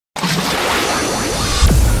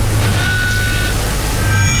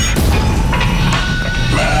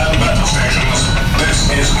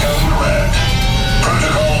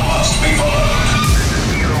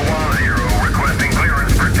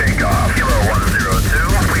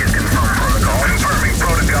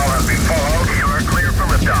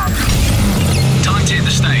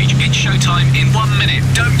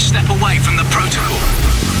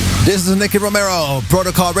is Nicky Romero,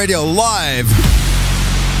 Protocol Radio Live.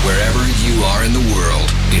 Wherever you are in the world,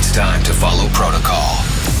 it's time to follow Protocol.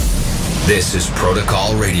 This is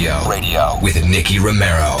Protocol Radio with Nicky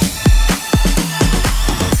Romero.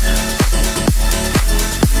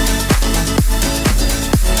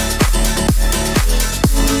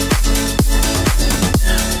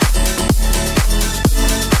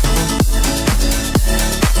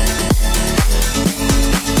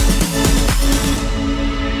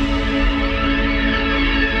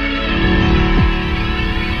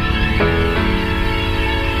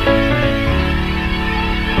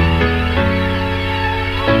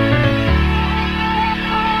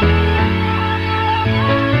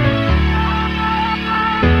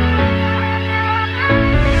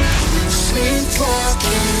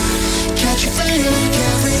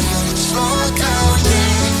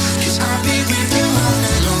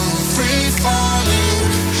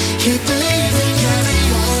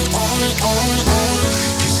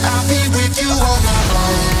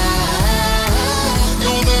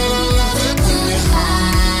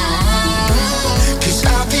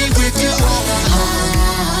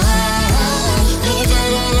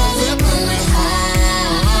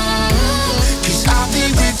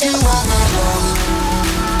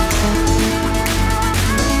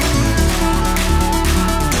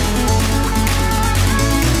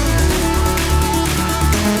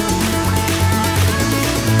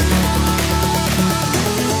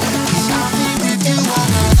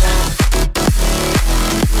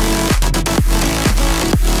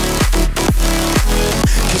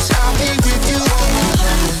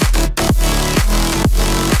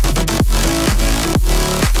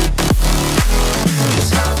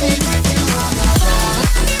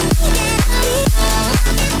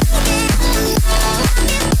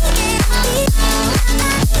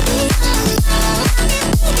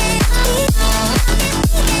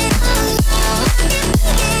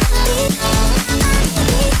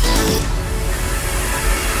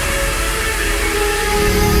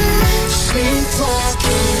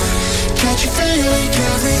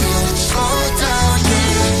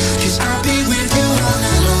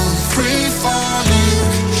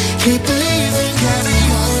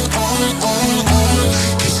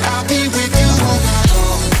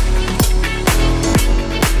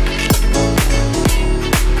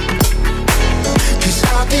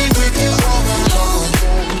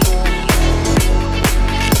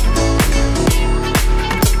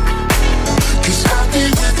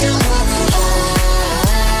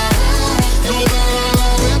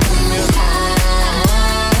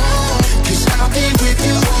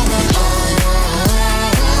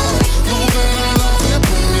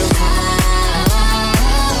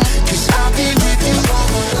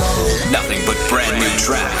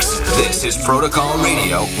 Protocol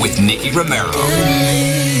Radio with Nicky Romero.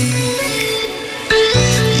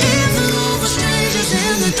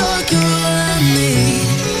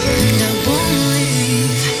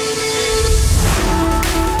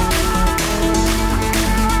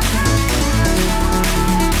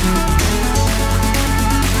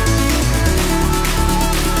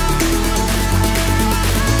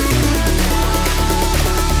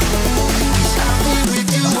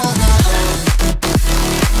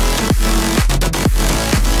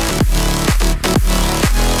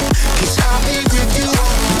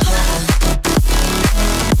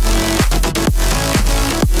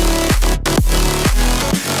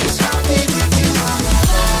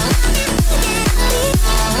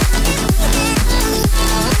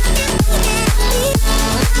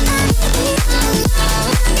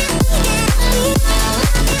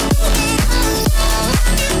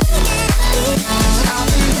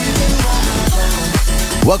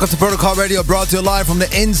 Welcome to Protocol Radio, brought to you live from the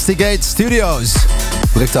Instigate Studios.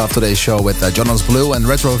 We kicked off today's show with Jonas Blue and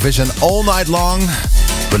Retrovision All Night Long,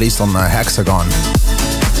 released on Hexagon.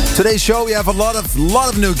 Today's show, we have a lot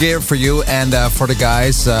of new gear for you and for the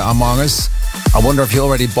guys among us. I wonder if you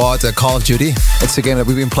already bought Call of Duty. It's a game that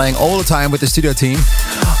we've been playing all the time with the studio team.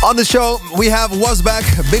 On the show, we have Was Back,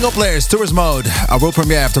 Bingo Players, Tourist Mode, a world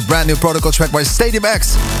premiere after brand new Protocol track by Stadium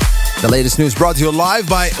X. The latest news brought to you live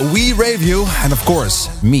by We Rave You, and of course,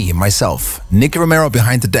 me, myself, Nicky Romero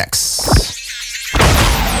behind the decks.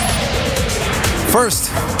 First,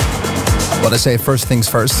 what I say, first things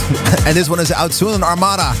first. And this one is out soon on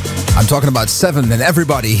Armada. I'm talking about Seven and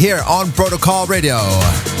Everybody here on Protocol Radio.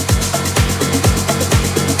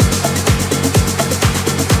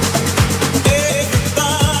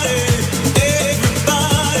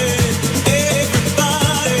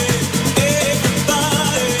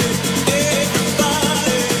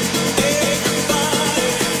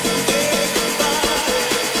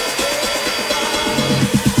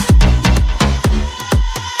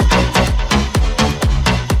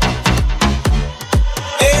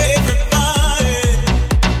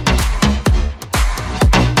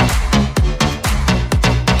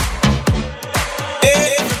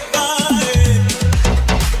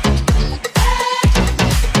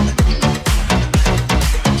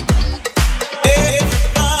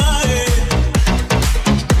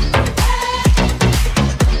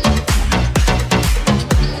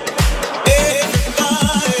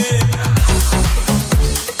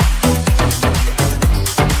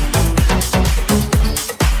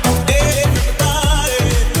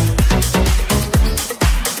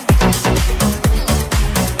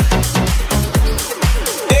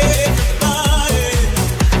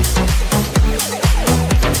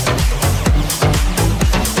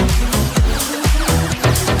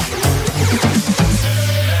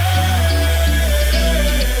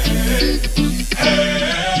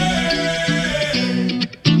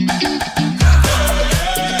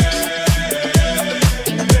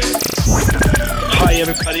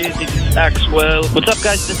 everybody. This is Axwell. What's up,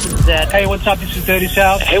 guys? This is Zed. Hey, what's up? This is Dirty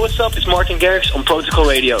South. Hey, what's up? It's Martin Garrix on Protocol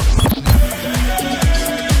Radio.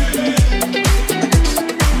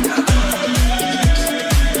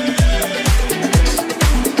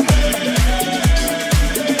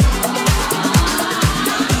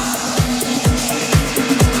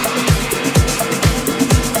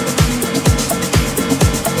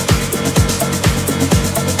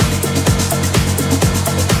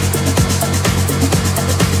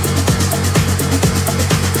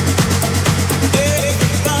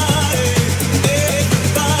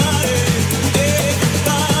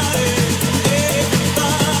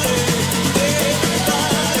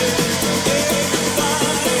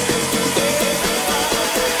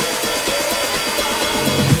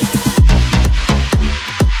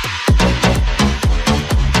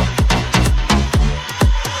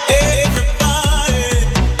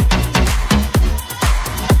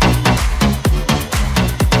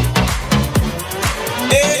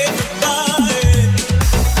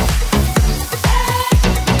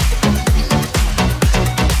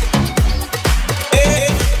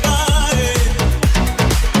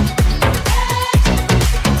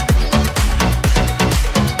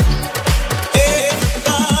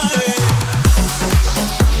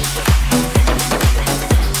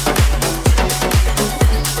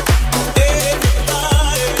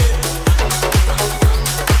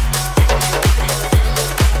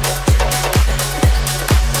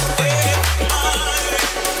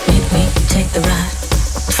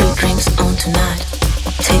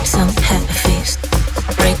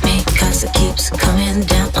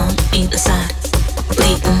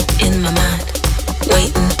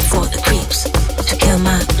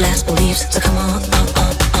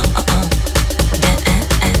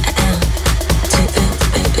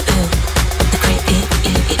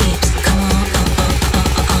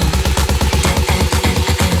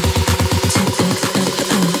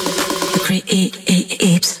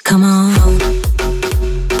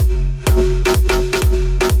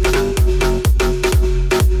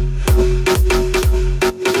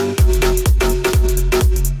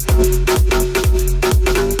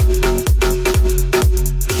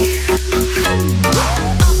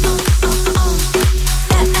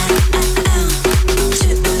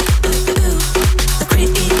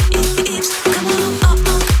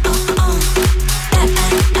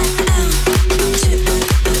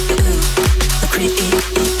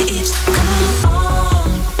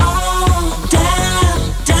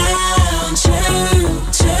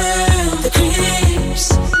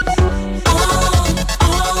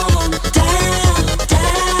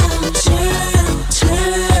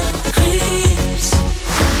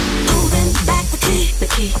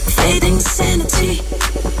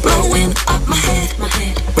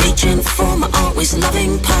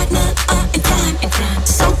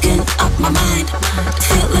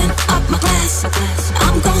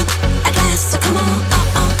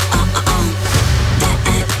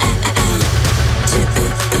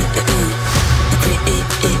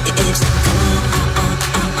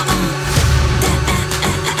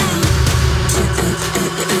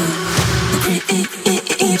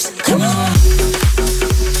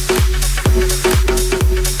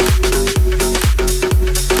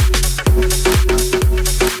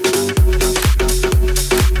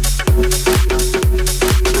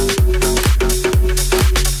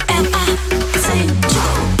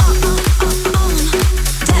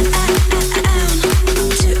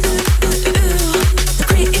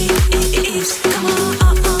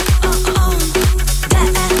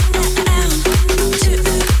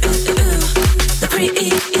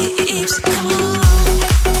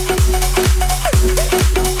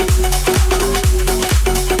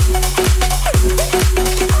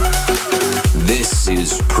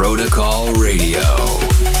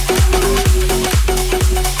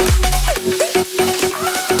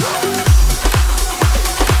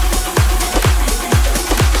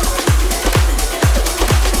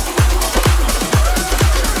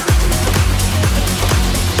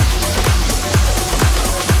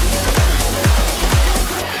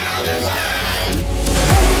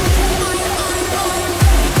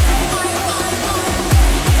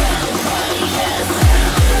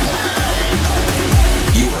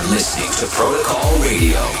 Protocol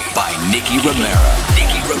Radio by Nicky Romero.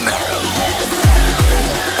 Nicky Romero.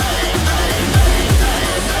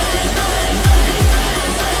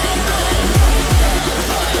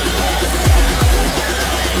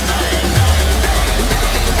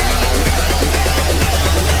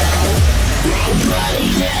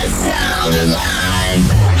 Sound alive.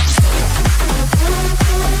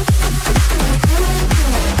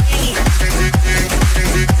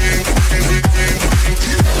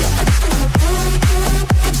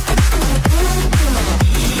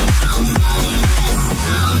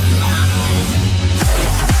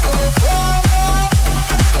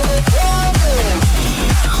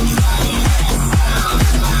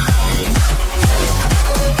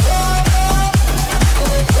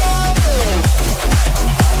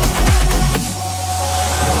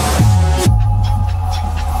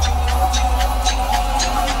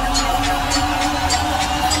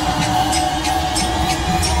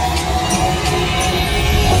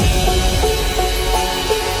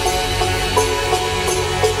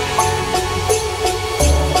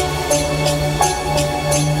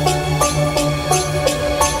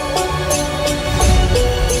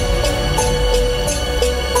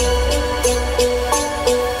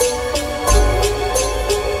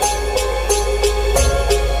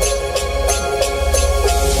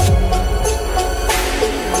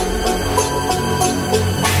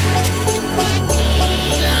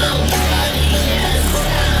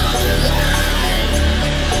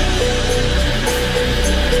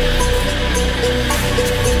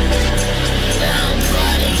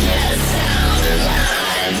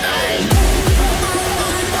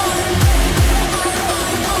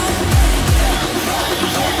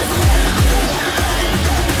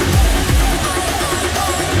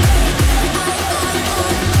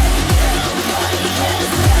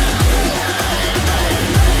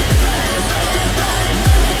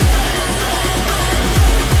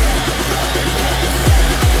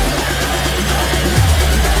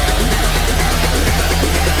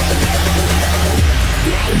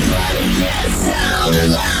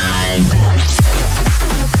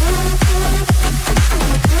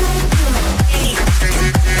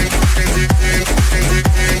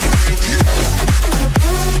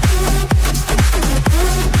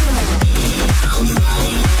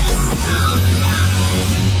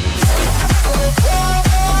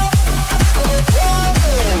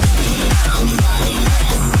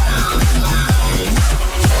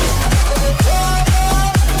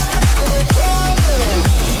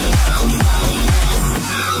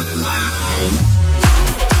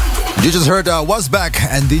 You just heard Wasback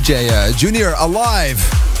and DJ Junior Alive.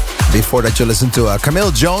 Before that, you listened to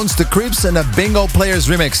Camille Jones, The Creeps, and a Bingo Players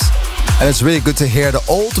remix. And it's really good to hear the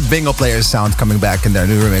old Bingo Players sound coming back in their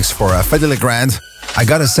new remix for Fedde Le Grand. I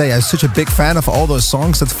gotta say, I'm such a big fan of all those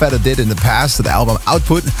songs that Fedde did in the past, the album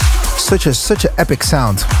Output. Such an epic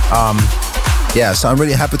sound. Yeah, so I'm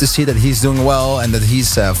really happy to see that he's doing well and that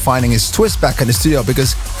he's finding his twist back in the studio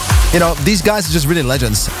because, you know, these guys are just really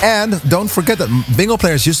legends. And don't forget that Bingo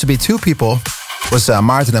Players used to be two people. It was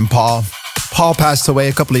Martin and Paul. Paul passed away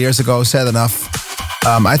a couple of years ago, sad enough.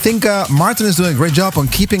 I think Martin is doing a great job on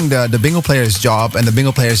keeping the Bingo Players job and the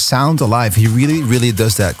Bingo Players sound alive. He really, really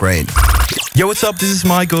does that great. Yo, what's up? This is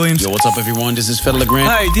Mike Williams. Yo, what's up, everyone? This is Fedde Le Grand.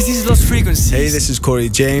 Hi, this is Lost Frequencies. Hey, this is Corey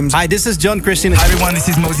James. Hi, this is John Christian. Hi, everyone. This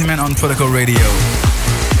is Mosey Man on Protocol Radio.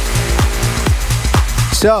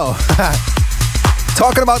 So,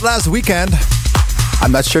 talking about last weekend,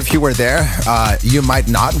 I'm not sure if you were there. You might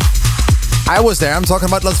not. I was there. I'm talking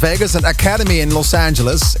about Las Vegas and Academy in Los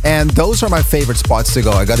Angeles. And those are my favorite spots to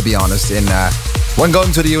go, I gotta be honest. When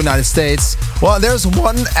going to the United States, well, there's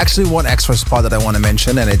one extra spot that I want to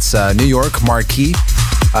mention, and it's New York, Marquee.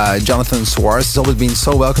 Jonathan Suarez has always been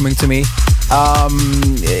so welcoming to me.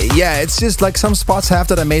 Yeah, it's just like some spots have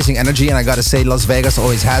that amazing energy, and I gotta say, Las Vegas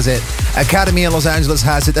always has it. Academy in Los Angeles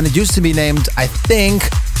has it, and it used to be named, I think,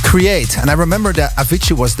 Create. And I remember that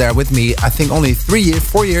Avicii was there with me, I think only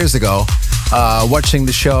 4 years ago, watching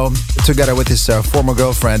the show together with his former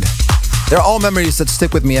girlfriend. They're all memories that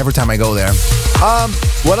stick with me every time I go there.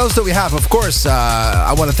 What else do we have? Of course,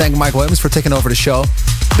 I want to thank Mike Williams for taking over the show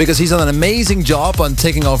because he's done an amazing job on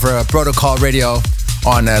taking over Protocol Radio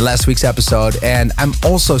on last week's episode. And I'm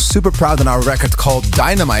also super proud of our record called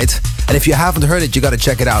Dynamite. And if you haven't heard it, you got to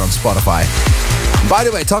check it out on Spotify. By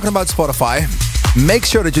the way, talking about Spotify, make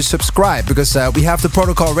sure that you subscribe because we have the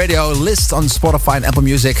Protocol Radio list on Spotify and Apple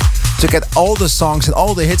Music to get all the songs and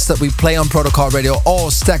all the hits that we play on Protocol Radio all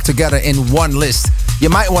stacked together in one list. You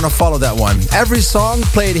might want to follow that one. Every song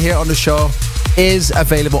played here on the show is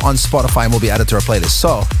available on Spotify and will be added to our playlist.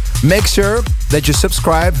 So make sure that you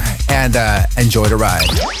subscribe and enjoy the ride.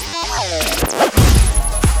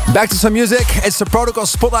 Back to some music. It's the Protocol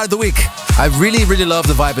Spotlight of the Week. I really, really love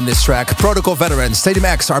the vibe in this track. Protocol veterans Stadium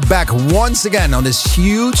X are back once again on this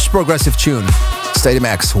huge progressive tune. Stadium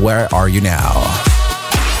X, where are you now?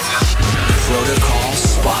 Protocol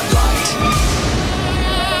Spotlight.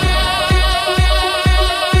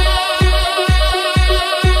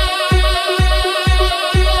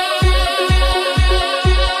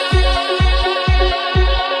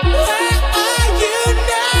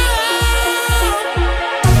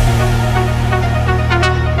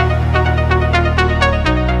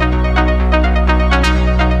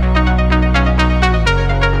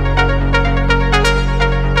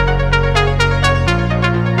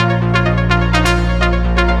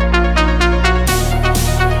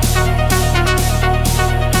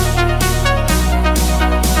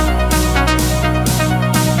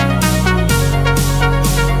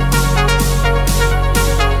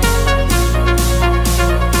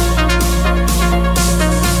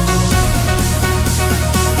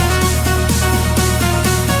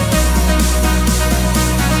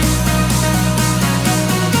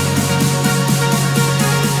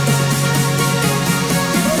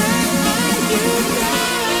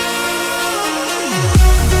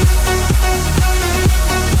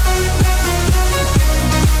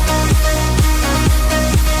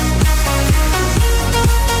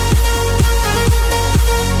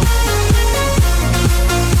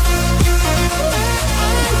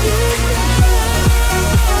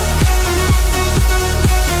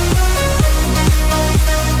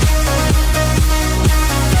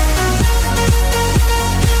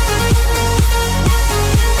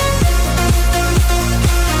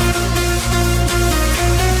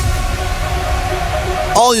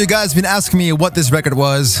 All you guys been asking me what this record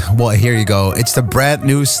was. Well, here you go. It's the brand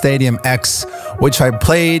new Stadium X, which I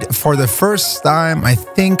played for the first time, I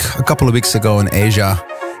think, a couple of weeks ago in Asia.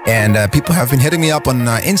 And people have been hitting me up on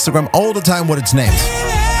Instagram all the time what it's named.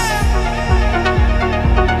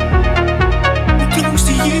 Close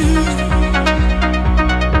to you.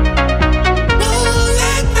 Don't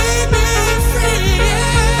let me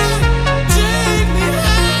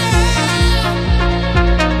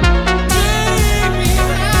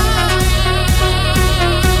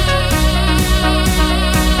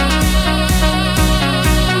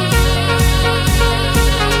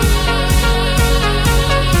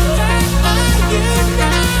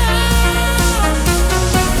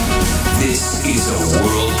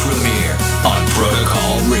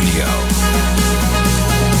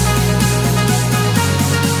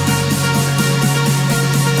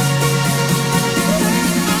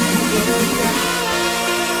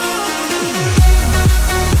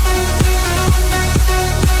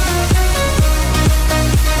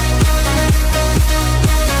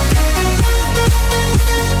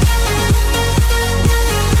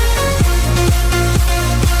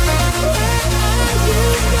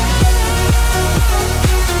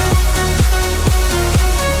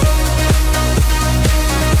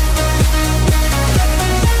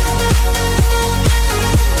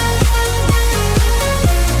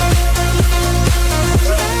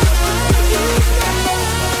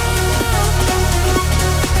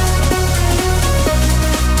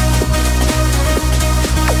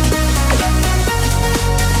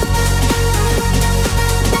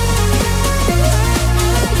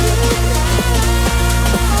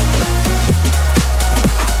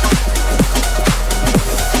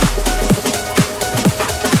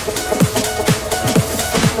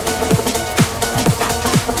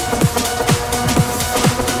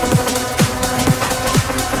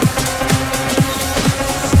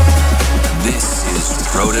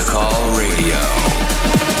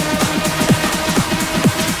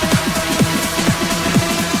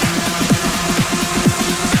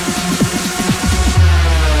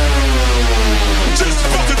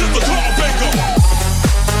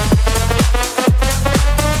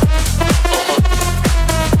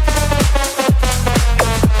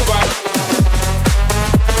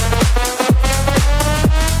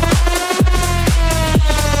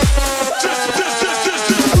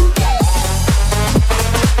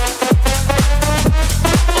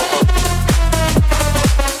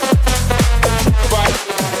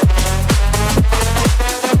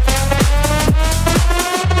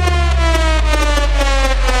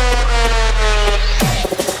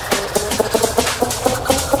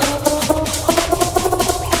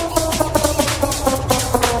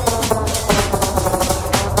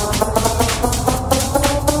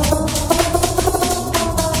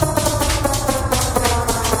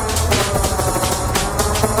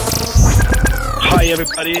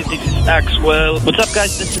everybody. This is Axwell. What's up,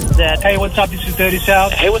 guys? This is Zed. Hey, what's up? This is Dirty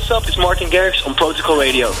South. Hey, what's up? It's Martin Garrix on Protocol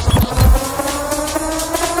Radio.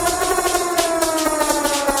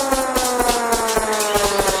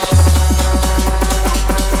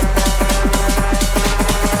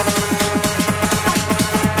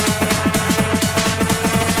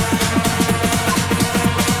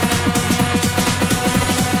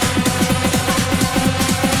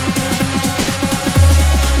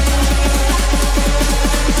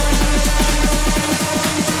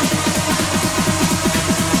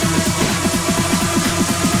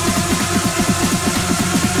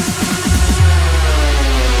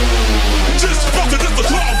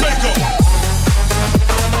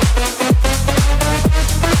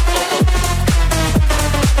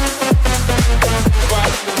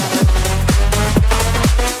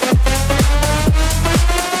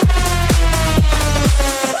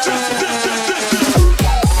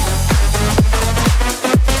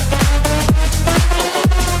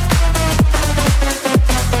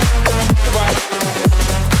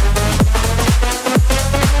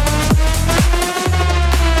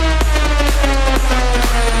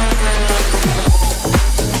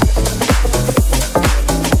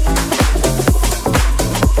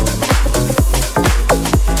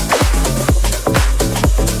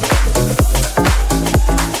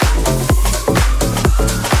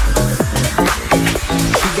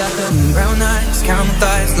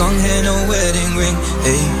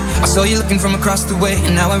 Saw you looking from across the way,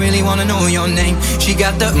 and now I really wanna know your name. She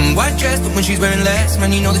got the white dress, but when she's wearing less,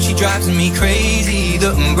 man, you know that she drives me crazy.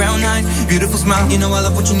 The brown eyes, beautiful smile, you know I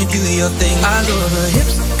love watching you do your thing. I love her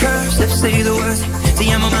hips, curves, lips say the words. Te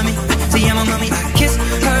amo mami, I kiss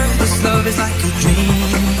her. This love is like a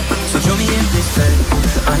dream. So join me in this bed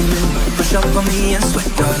I'm in. Push up on me and sweat,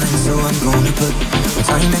 darling. So I'm gonna put my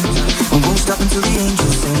time in. I won't stop until the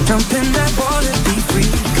angels sing. Jump in that water, be free.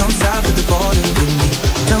 Come south of the border with me.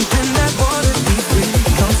 Jump in that water, be free.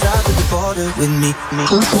 Come south of the border with me.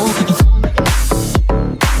 Come south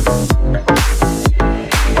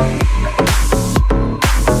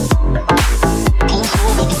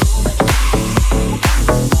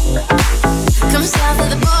of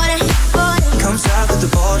the border, come south of the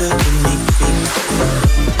border with me.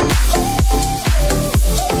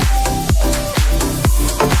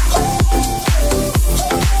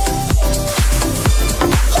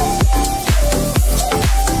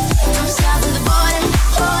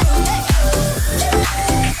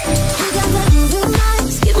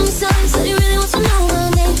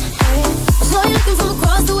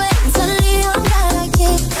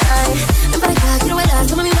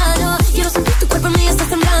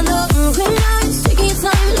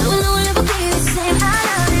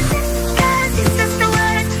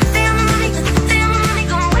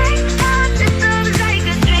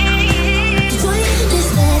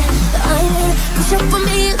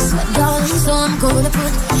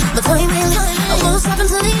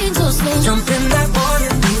 Jump in that water,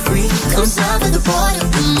 be free. Come south of the border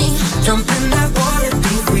with me. Jump in that water,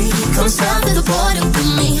 be free. Come south of the border with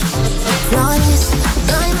me. Flawless,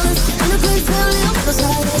 diamonds, and a great feeling. Cause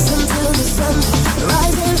I race until the sun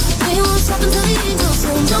rising. We won't stop until the angels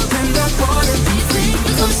sing. Jump in that water, be free.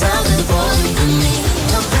 Come south of the border with me.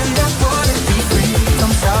 Jump in that water, be free.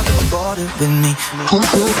 Come south of the border with me.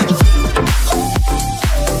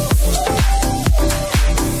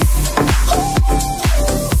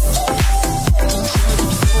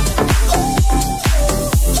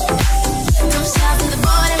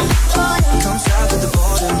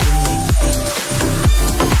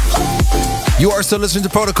 You are still listening to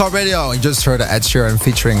Protocol Radio. You just heard Ed Sheeran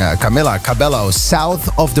featuring Camila Cabello, South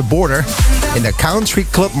of the Border, in the Country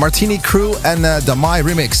Club Martini Crew and the My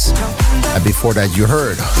remix. And before that, you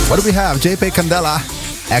heard, what do we have? JP Candela,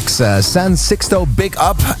 ex San Sixto, Big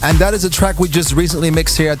Up. And that is a track we just recently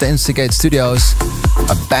mixed here at the Instigate Studios.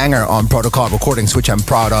 A banger on Protocol Recordings, which I'm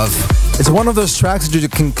proud of. It's one of those tracks that you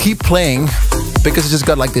can keep playing because it just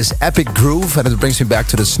got like this epic groove, and it brings me back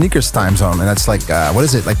to the sneakers time zone. And that's like, what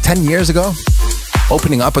is it, like 10 years ago?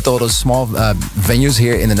 Opening up at all those small venues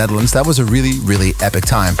here in the Netherlands. That was a really, really epic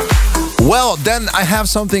time. Well, then I have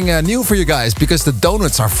something new for you guys because the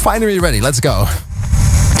donuts are finally ready. Let's go.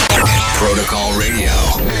 Protocol Radio.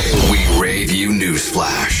 We rave you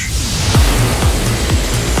newsflash.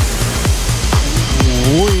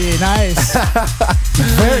 Oei, nice.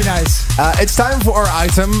 Very nice. It's time for our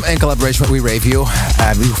item in collaboration with We Rave You.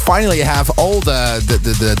 And we finally have all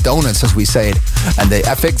the donuts, as we say it, and the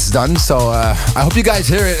effects done. So I hope you guys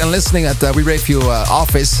hear it and listening at the We Rave You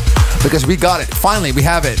office, because we got it. Finally, we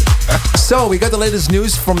have it. So we got the latest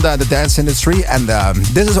news from the dance industry, and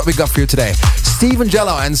this is what we got for you today. Steve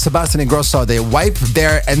Angelo and Sebastian Ingrosso, they wipe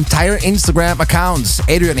their entire Instagram accounts.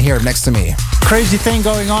 Adrian here next to me. Crazy thing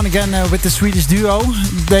going on again with the Swedish duo.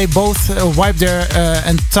 They both wiped their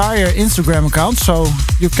entire Instagram account, so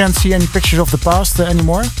you can't see any pictures of the past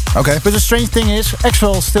anymore. Okay. But the strange thing is,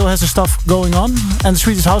 Axwell still has the stuff going on, and the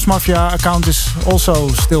Swedish House Mafia account is also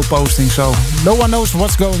still posting, so no one knows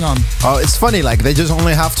what's going on. Oh, it's funny, like they just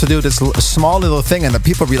only have to do this small little thing, and the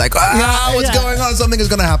people be like, what's going on? Something is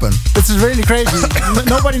gonna happen. It's really crazy.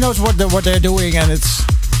 Nobody knows what they're doing, and it's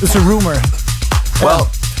a rumor. Well,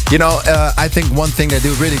 you know, I think one thing they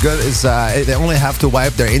do really good is they only have to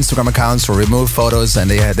wipe their Instagram accounts or remove photos, and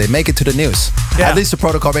they make it to the news. Yeah. At least the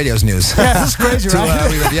Protocol Radio's news. Yeah, that's crazy,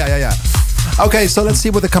 right? Yeah. Okay, so let's see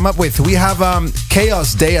what they come up with. We have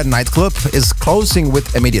Chaos Day at Nightclub is closing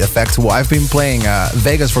with immediate effect. Well, I've been playing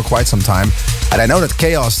Vegas for quite some time, and I know that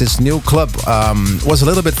Chaos, this new club, was a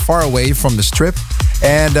little bit far away from the strip.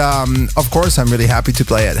 And of course, I'm really happy to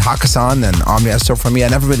play at Hakkasan and Omnia. So for me, I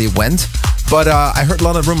never really went, but I heard a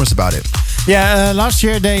lot of rumors about it. Yeah, last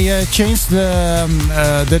year they changed their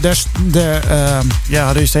how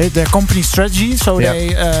do you say it? Their company strategy. So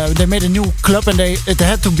they made a new club, and it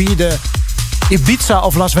had to be the Ibiza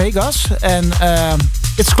of Las Vegas, and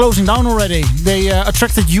it's closing down already. They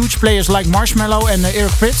attracted huge players like Marshmello and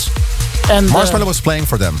Eric Prydz. And Marshmello was playing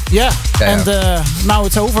for them. Now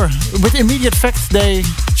it's over. With immediate effect, they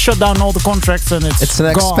shut down all the contracts, and it's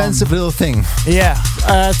an gone. Expensive little thing. Yeah,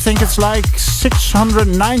 I think it's like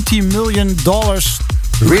 $690 million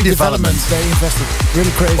redevelopment they invested.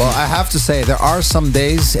 Really crazy. Well, I have to say, there are some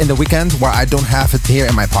days in the weekend where I don't have it here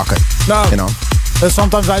in my pocket. No. You know.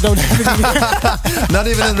 Sometimes I don't have it. Not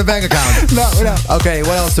even in the bank account. No. Okay,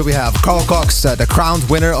 what else do we have? Carl Cox, the crowned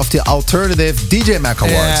winner of the Alternative DJ Mag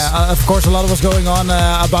Awards. Yeah, of course, a lot was going on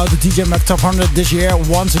about the DJ Mag Top 100 this year.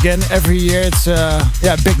 Once again, every year it's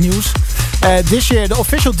big news. This year, the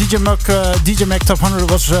official DJ Mag Top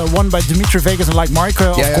 100 was won by Dimitri Vegas and Like Mike,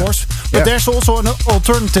 of course. But there's also an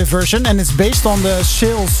alternative version, and it's based on the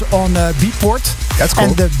sales on Beatport. That's cool.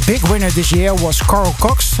 And the big winner this year was Carl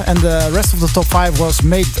Cox, and the rest of the top 5 was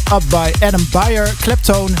made up by Adam Beyer,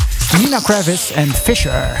 Kleptone, Nina Kravitz, and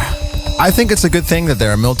Fisher. I think it's a good thing that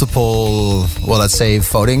there are multiple, well, let's say,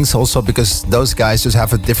 votings also, because those guys just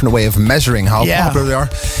have a different way of measuring how popular they are.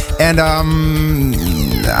 And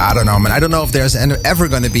I don't know, man. I don't know if there's ever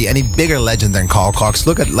going to be any bigger legend than Carl Cox.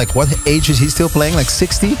 Look at, like, what age is he still playing? Like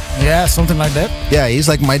 60? Yeah, something like that. Yeah, he's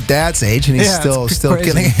like my dad's age, and he's still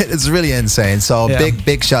killing it. It's really insane. So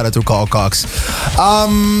big shout out to Carl Cox.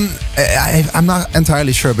 I'm not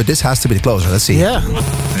entirely sure, but this has to be the closer. Let's see. Yeah.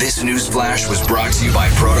 This news flash was brought to you by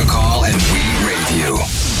Protocol and We Rave You.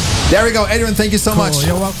 There we go. Adrian, thank you so much.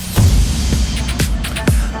 You're welcome.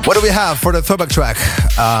 What do we have for the throwback track?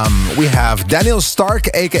 We have Daniel Stark,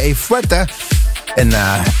 a.k.a. Fuerte, and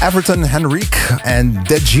Everton Henrique, and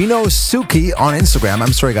Degino Suki on Instagram.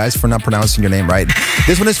 I'm sorry, guys, for not pronouncing your name right.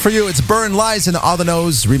 This one is for you. It's Burn Lies in the All the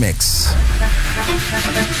Nose remix.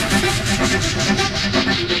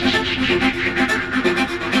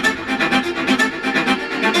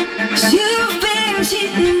 You've been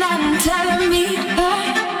cheating and telling me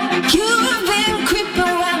you've been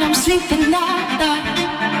creeping while I'm sleeping now.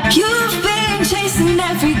 You've been chasing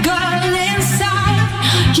every girl inside.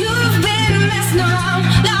 You've been messing around,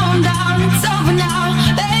 now I'm down, it's over now.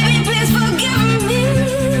 Baby, please forgive me.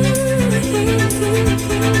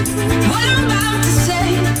 What I'm about to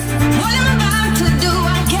say, what I'm about to do,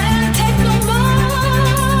 I can't take no more.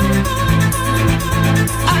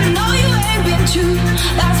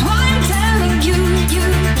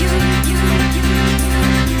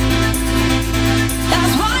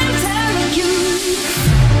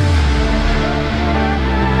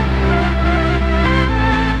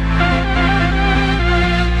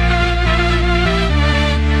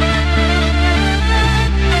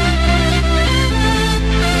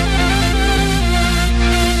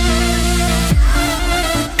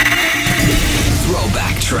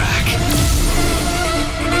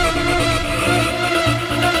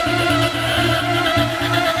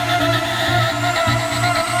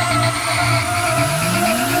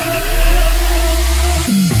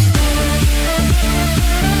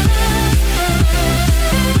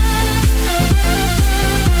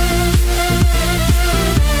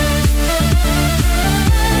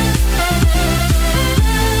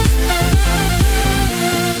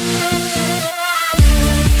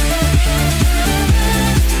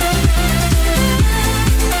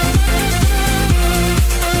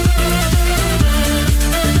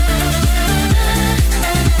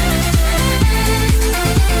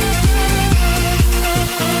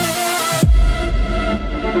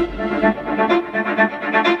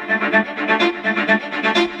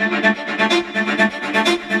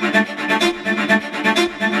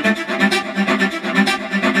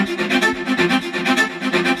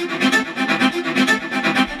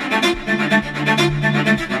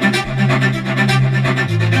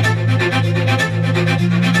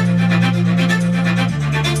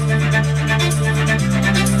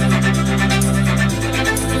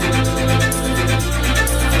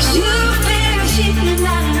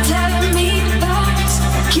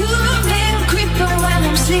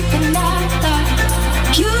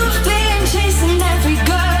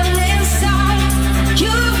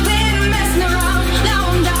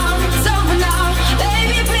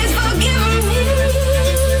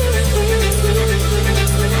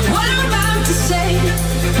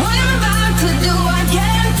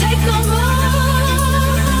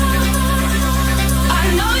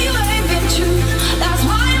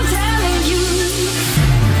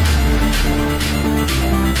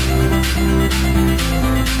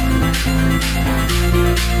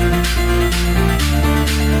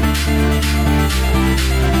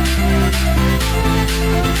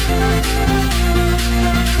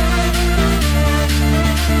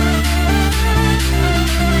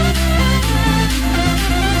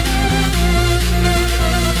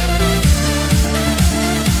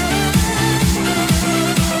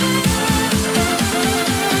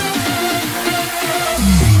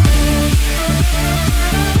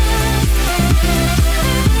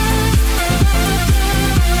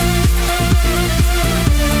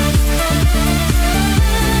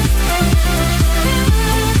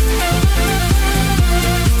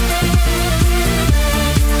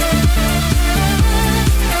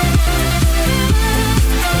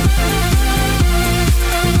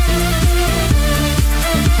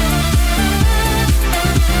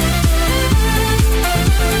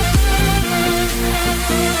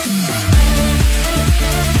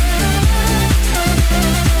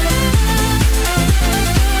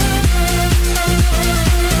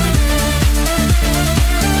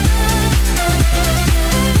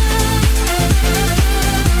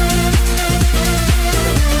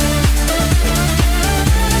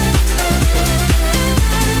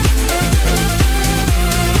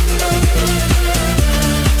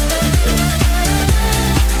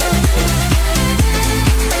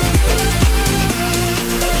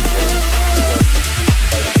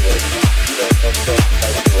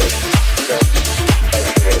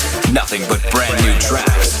 Nothing but brand new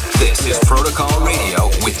tracks. This is Protocol Radio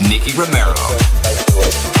with Nicky Romero.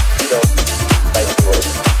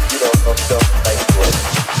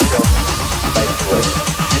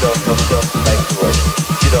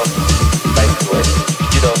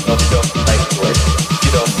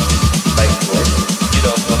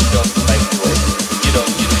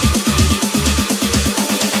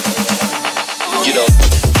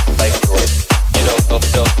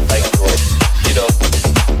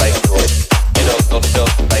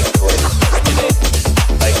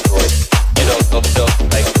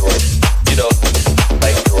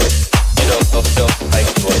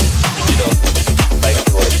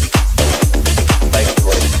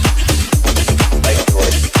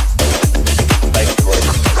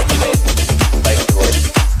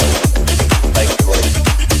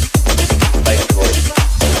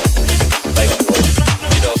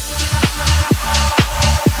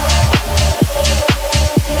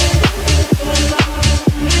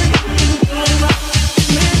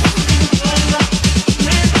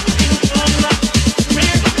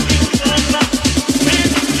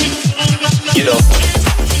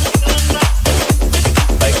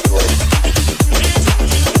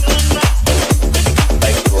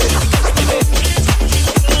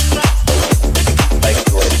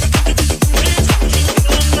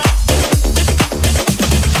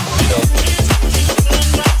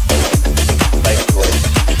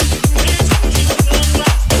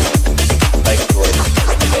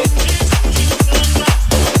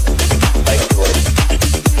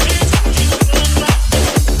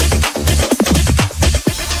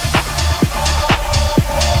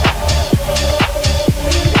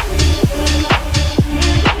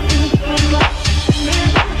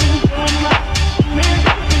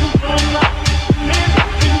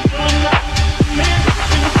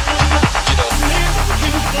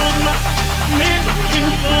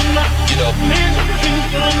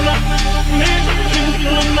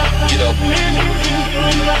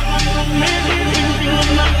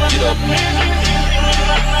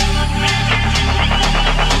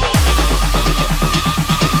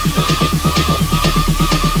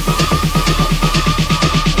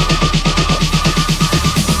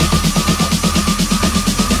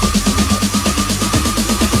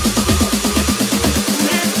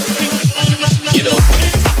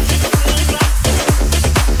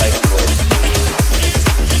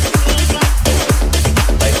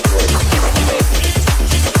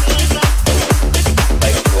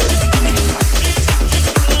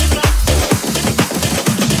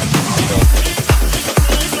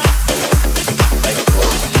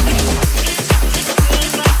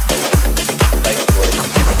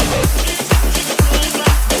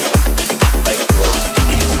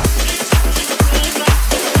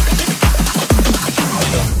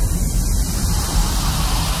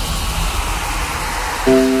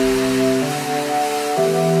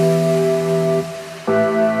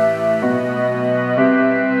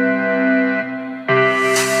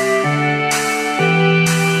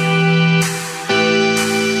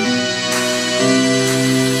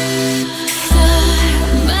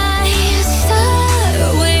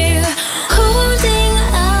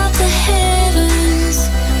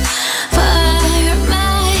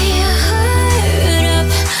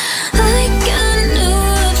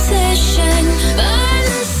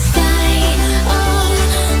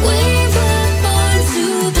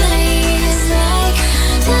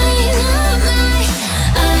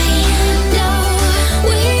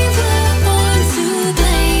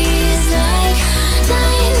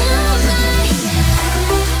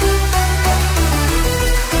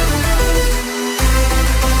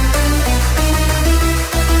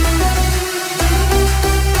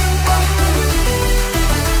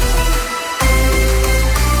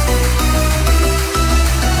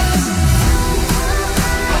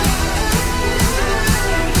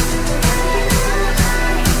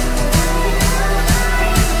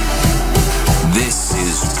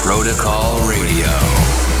 Protocol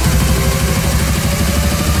Radio.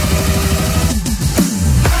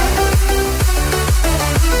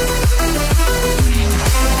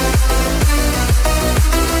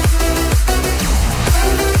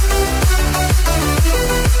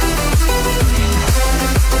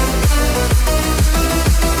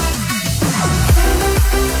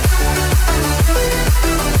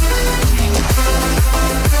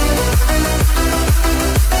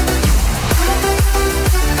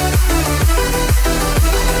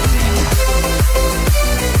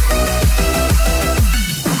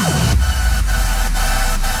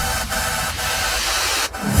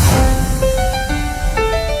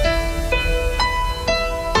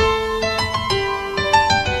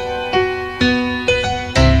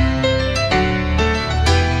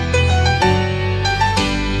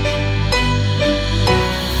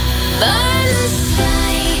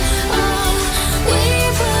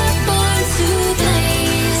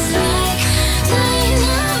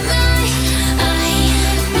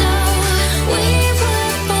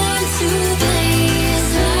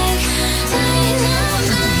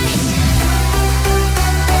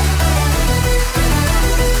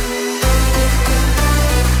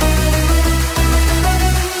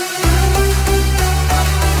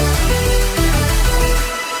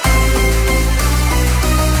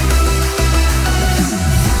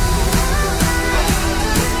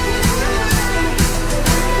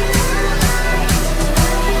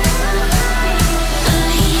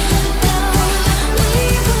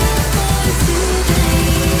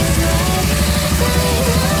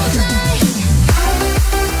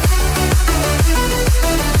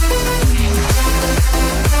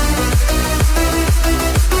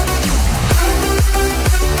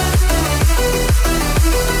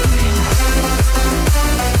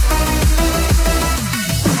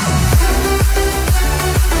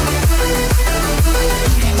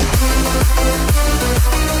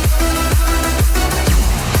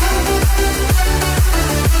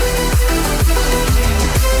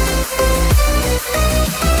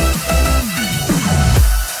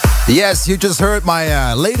 Yes, you just heard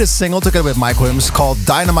my latest single together with Mike Williams called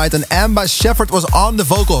Dynamite, and Amber Shepherd was on the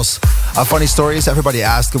vocals. Funny stories, everybody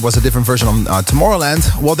asked it was a different version on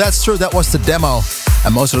Tomorrowland. Well, that's true, that was the demo.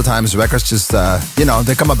 And most of the times records just,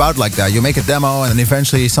 they come about like that. You make a demo and then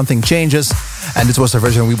eventually something changes. And this was the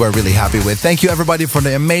version we were really happy with. Thank you everybody for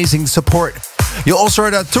the amazing support. You also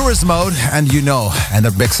heard Tourist Mode, and and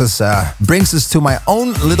that brings us to my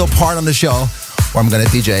own little part on the show where I'm going to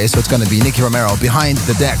DJ. So it's going to be Nicky Romero, Behind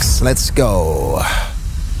the Decks. Let's go.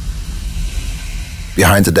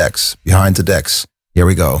 Behind the Decks. Behind the Decks. Here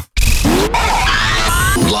we go.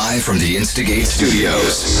 Live from the Instigate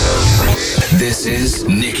Studios, this is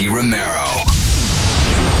Nicky Romero.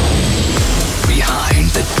 Behind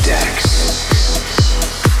the Decks.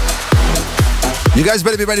 You guys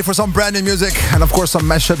better be ready for some brand new music and of course some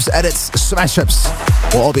mashups, edits, smash-ups.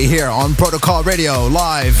 We'll all be here on Protocol Radio,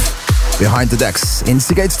 live behind the decks,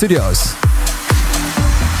 Instigate Studios.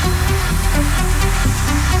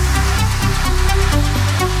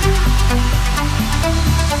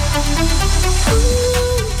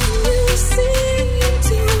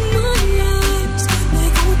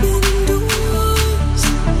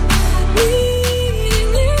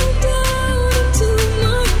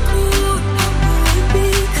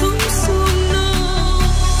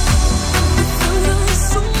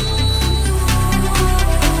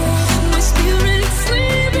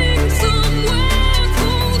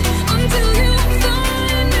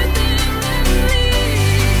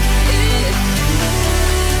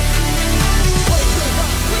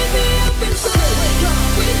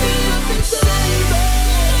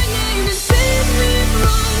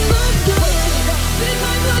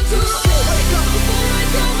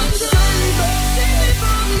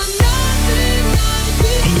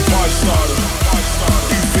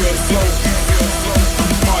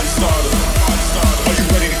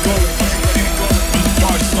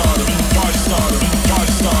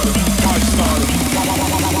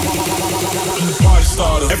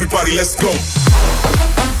 Everybody, let's go.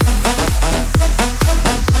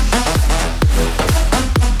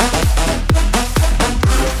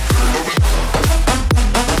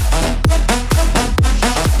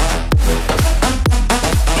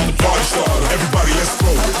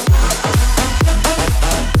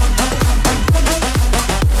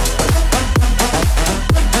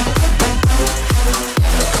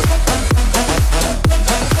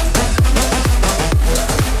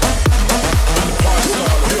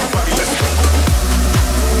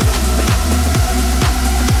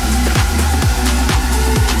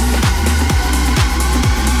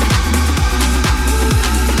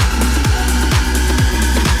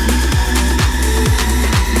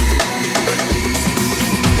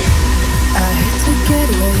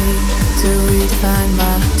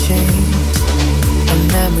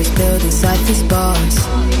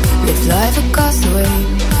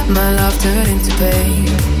 My love turned into pain.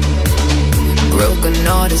 Broken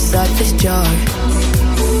heart inside this jar.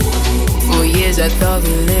 For years I thought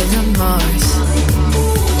we lived on Mars.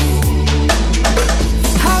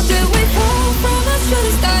 How did we fall from a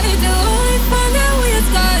shooting star to only find out we had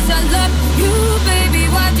scars? I love you, baby,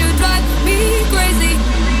 why'd you drive me crazy?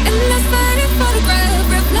 And last night in photograph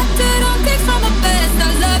reflected on pics from my best.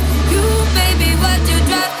 I love you, baby, why'd you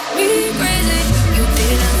drive me crazy? You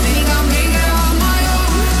didn't think I'd make it on my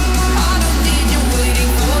own. I don't need you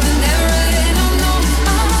waiting for the never end. I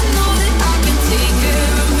know that I can take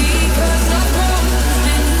care of me, 'cause I've grown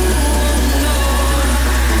and you won't know.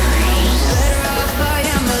 Better off I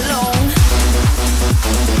am alone.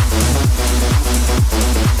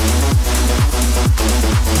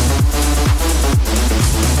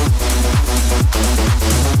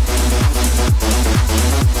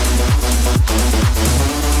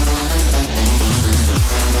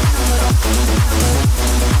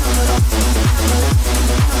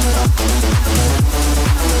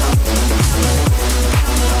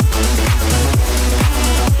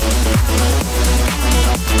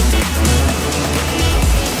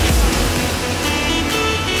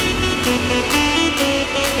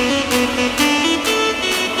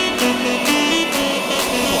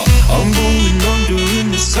 I'm going under in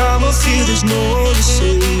this time. I feel there's no one to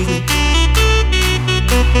save me.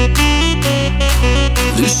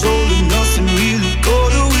 This all and nothing really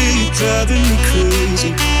got away. You're driving me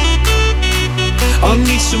crazy. I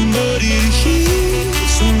need somebody to hear,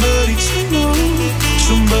 somebody to know,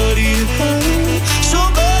 somebody to have,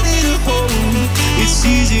 somebody to hold. It's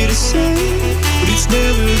easy to say, but it's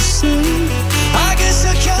never the same. I guess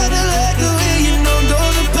I kinda like the way you numbed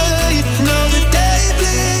all the pain. Now the day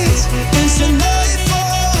bleeds into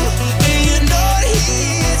nightfall, and you're not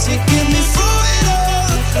here to get me through it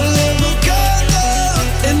all. I let my guard down,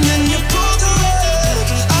 and then you pulled the rug.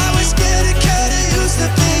 I was getting kinda used to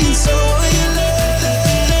being so in love.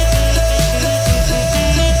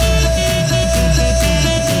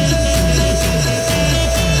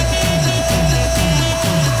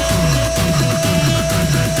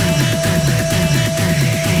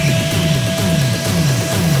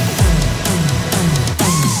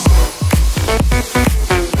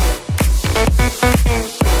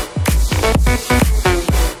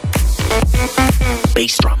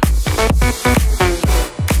 Bass drum.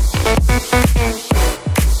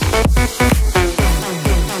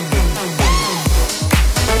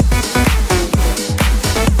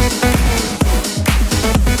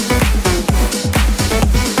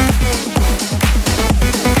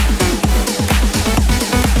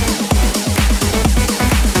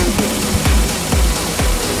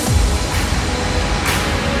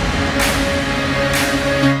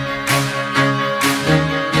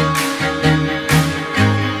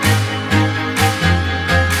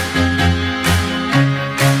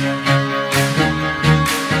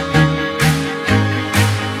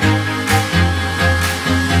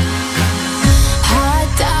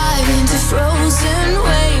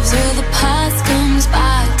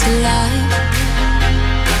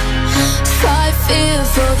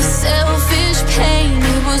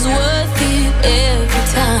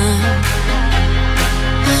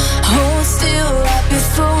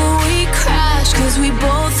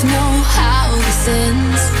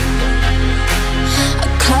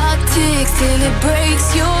 Till it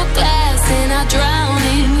breaks your glass and I drown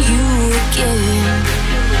in you again.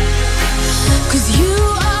 'Cause you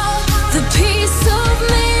are the piece of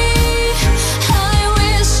me I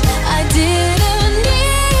wish I didn't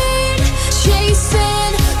need.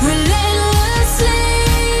 Chasing relentlessly,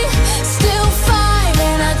 still fight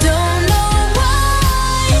and I don't know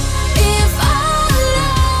why. If our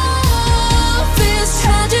love is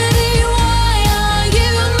tragedy, why are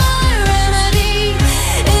you my remedy?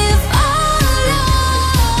 If our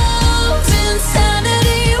love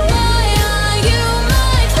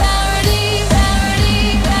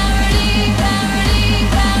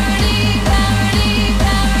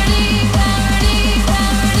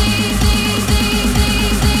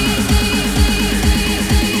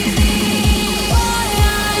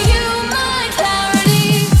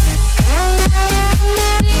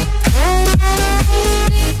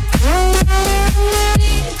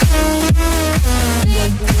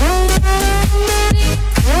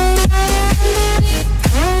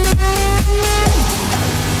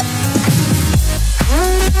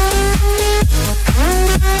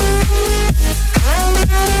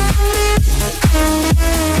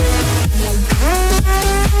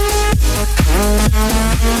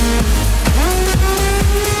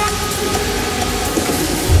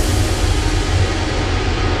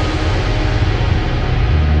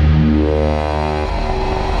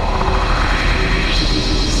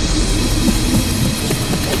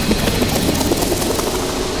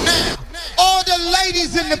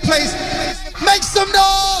place. Make some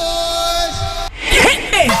noise!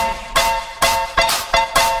 Hit me!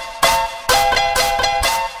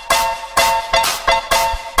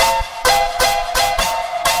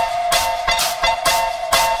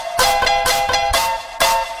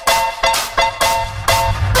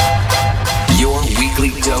 Your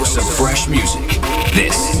weekly dose of fresh music.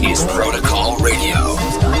 This is Protocol Radio.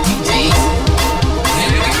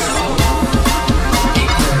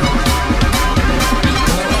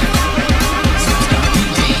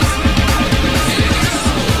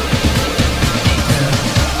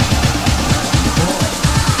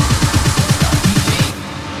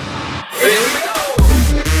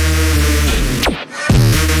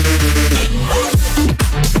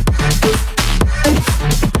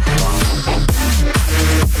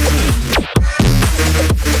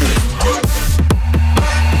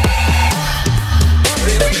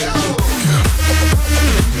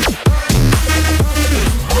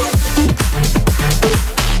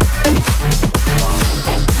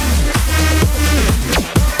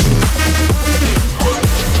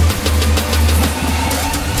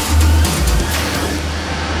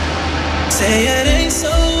 Say it ain't so.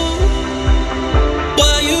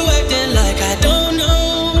 Why you acting like I don't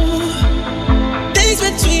know? Things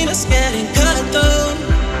between us getting cut though.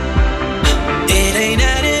 It ain't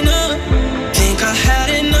adding up. Think I had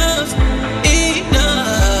enough.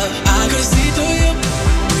 Enough. I could see through you.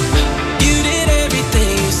 You did everything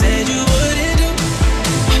you said you wouldn't do.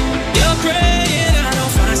 You're praying I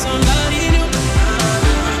don't find somebody new.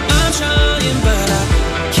 I'm trying but I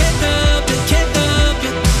can't help it, can't help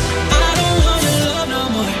it. I don't want your love no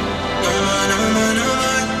more. No more, no more.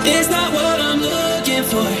 It's not what I'm looking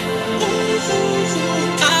for.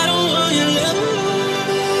 I don't want your love.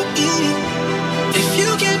 If you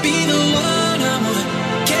can't be the one I want,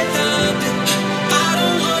 can't help it. I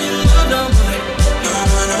don't want your love no more. No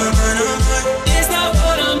more, no more, no more. It's not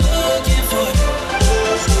what I'm looking for.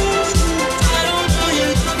 I don't want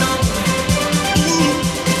your love no more.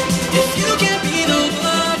 If you can't be the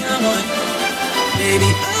one I want, baby,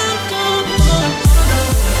 I'm gone.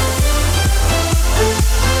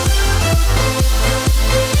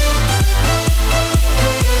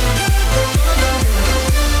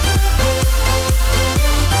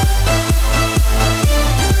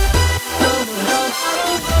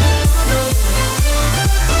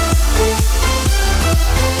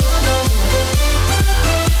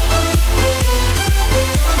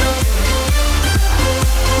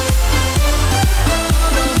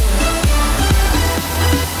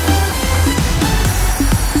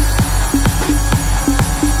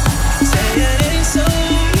 Say it ain't so.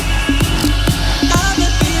 I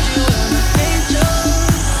believe you were my angel.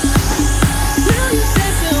 Now you're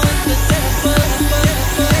dancing with the devil.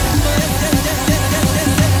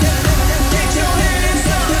 Get your hands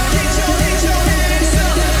up, get your hands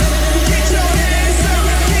up, get your hands up,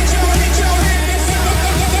 get your hands up,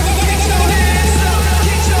 get your hands up,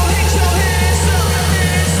 get your hands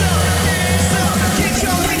up, get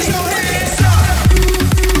your hands up.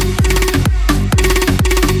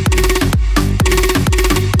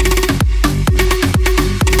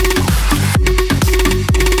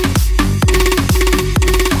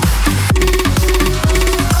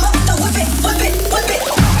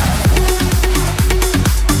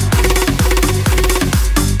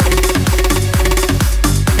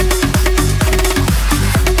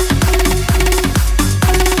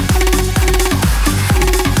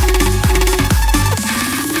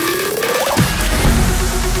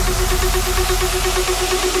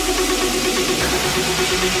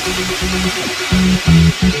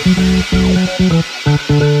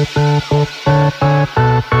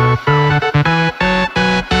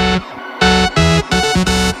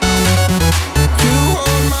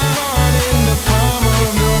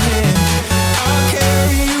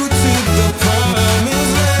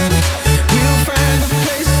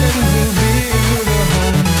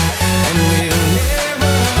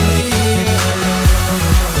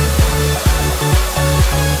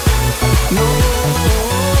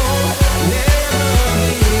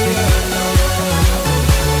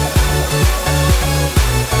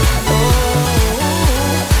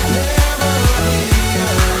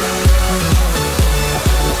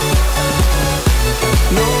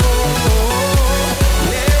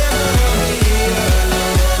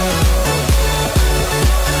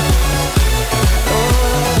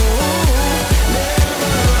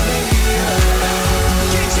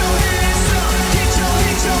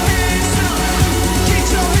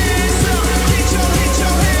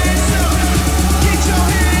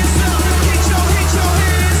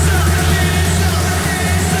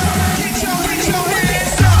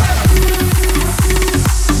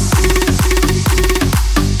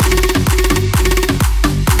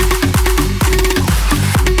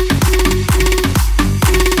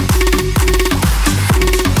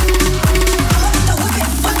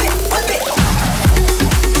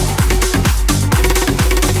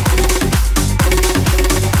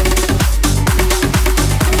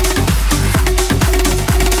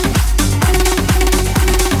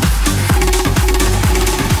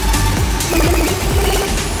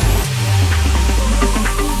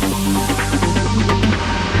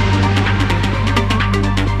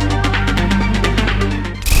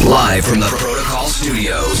 Live from the Protocol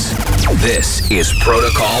Studios, this is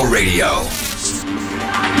Protocol Radio.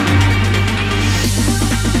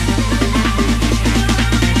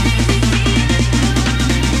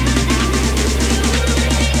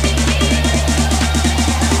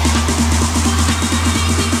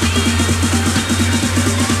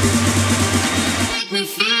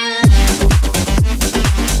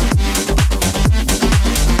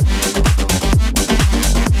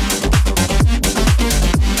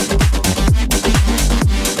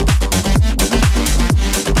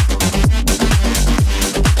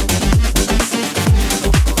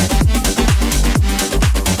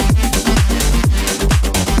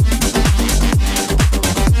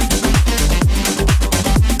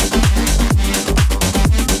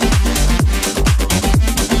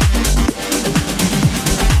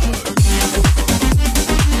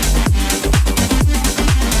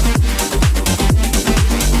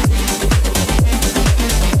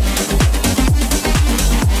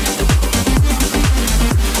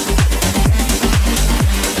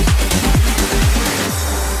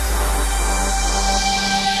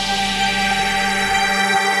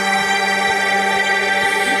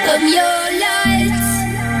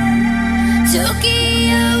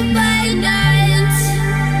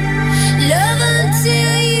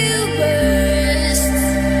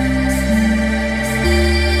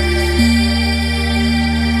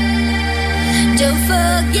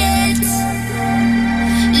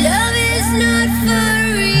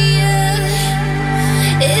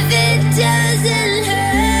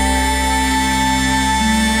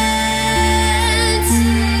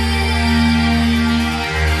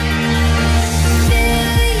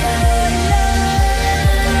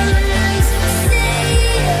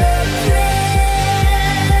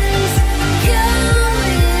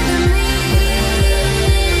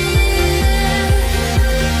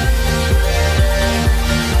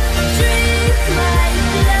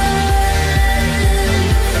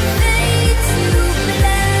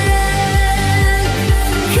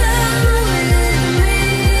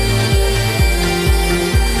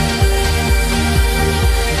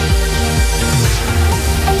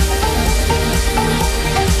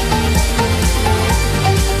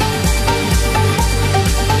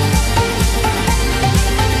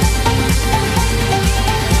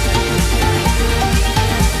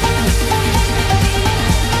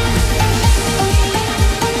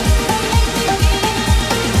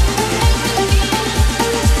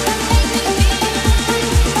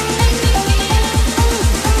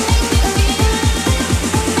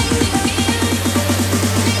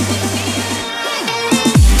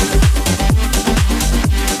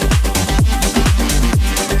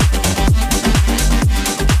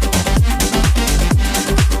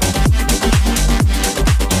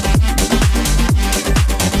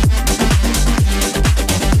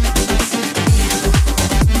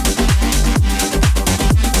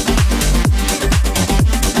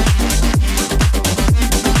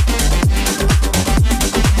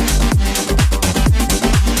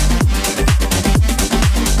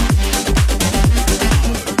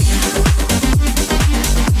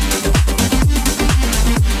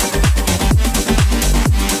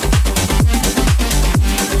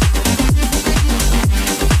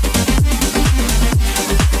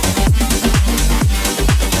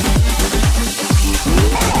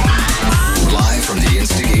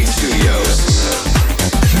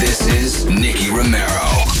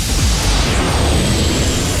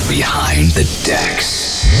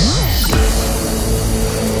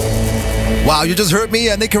 Wow, you just heard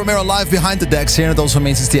me, Nicky Romero live behind the decks here, and it also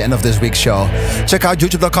means it's the end of this week's show. Check out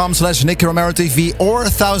youtube.com/Nicky Romero TV or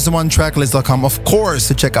 1001tracklist.com, of course,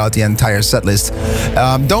 to check out the entire set list.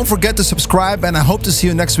 Don't forget to subscribe, and I hope to see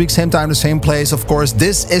you next week, same time, the same place. Of course,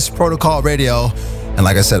 this is Protocol Radio, and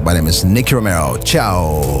like I said, my name is Nicky Romero.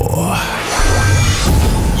 Ciao.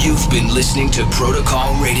 You've been listening to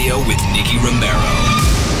Protocol Radio with Nicky Romero.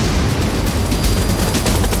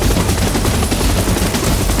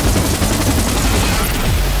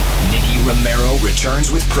 Romero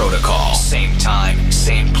returns with Protocol. Same time,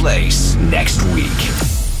 same place, next week.